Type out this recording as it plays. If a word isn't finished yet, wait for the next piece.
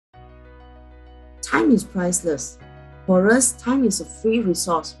Time is priceless. For us, time is a free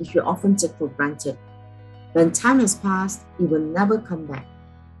resource which we often take for granted. When time has passed, it will never come back.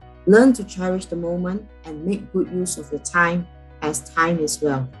 Learn to cherish the moment and make good use of your time, as time is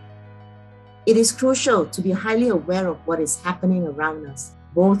wealth. It is crucial to be highly aware of what is happening around us,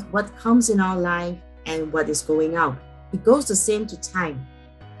 both what comes in our life and what is going out. It goes the same to time,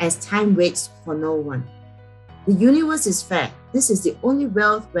 as time waits for no one. The universe is fair. This is the only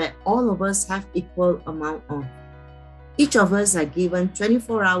wealth where all of us have equal amount of. Each of us are given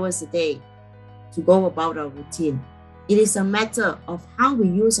 24 hours a day to go about our routine. It is a matter of how we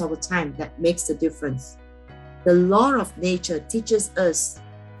use our time that makes the difference. The law of nature teaches us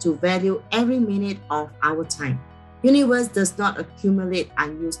to value every minute of our time. Universe does not accumulate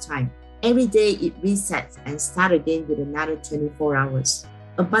unused time. Every day it resets and starts again with another 24 hours.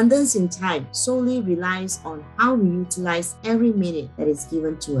 Abundance in time solely relies on how we utilize every minute that is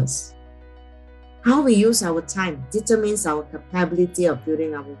given to us. How we use our time determines our capability of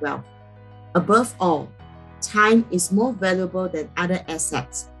building our wealth. Above all, time is more valuable than other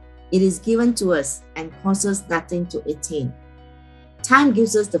assets. It is given to us and costs us nothing to attain. Time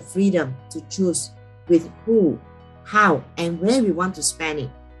gives us the freedom to choose with who, how, and where we want to spend it.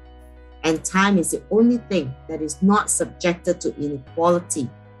 And time is the only thing that is not subjected to inequality,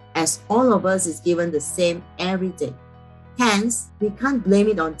 as all of us is given the same every day. Hence, we can't blame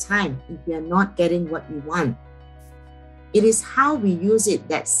it on time if we are not getting what we want. It is how we use it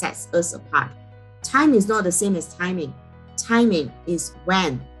that sets us apart. Time is not the same as timing. Timing is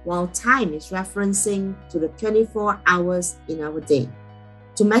when, while time is referencing to the 24 hours in our day.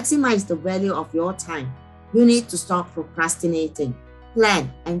 To maximize the value of your time, you need to stop procrastinating.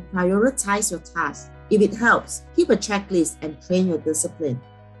 Plan and prioritize your tasks. If it helps, keep a checklist and train your discipline.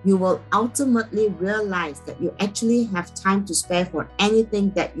 You will ultimately realize that you actually have time to spare for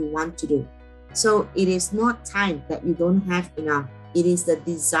anything that you want to do. So it is not time that you don't have enough. It is the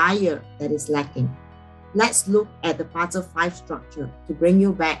desire that is lacking. Let's look at the Puzzle 5 structure to bring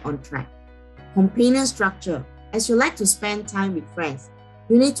you back on track. Companion structure. As you like to spend time with friends,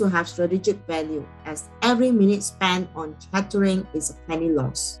 you need to have strategic value, as every minute spent on chattering is a penny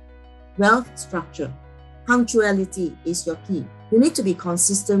loss. Wealth structure. Punctuality is your key. You need to be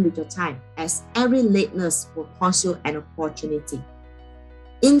consistent with your time, as every lateness will cost you an opportunity.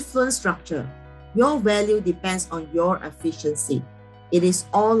 Influence structure. Your value depends on your efficiency. It is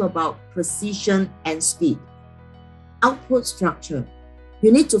all about precision and speed. Output structure.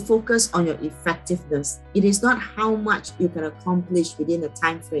 You need to focus on your effectiveness. It is not how much you can accomplish within a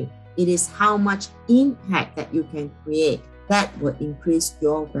time frame. It is how much impact that you can create that will increase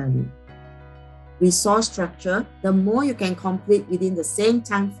your value. Resource structure. The more you can complete within the same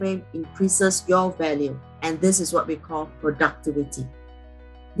time frame increases your value. And this is what we call productivity.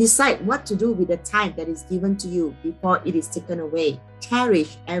 Decide what to do with the time that is given to you before it is taken away.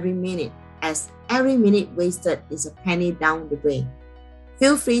 Cherish every minute, as every minute wasted is a penny down the drain.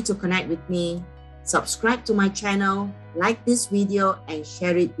 Feel free to connect with me, subscribe to my channel, like this video, and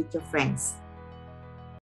share it with your friends.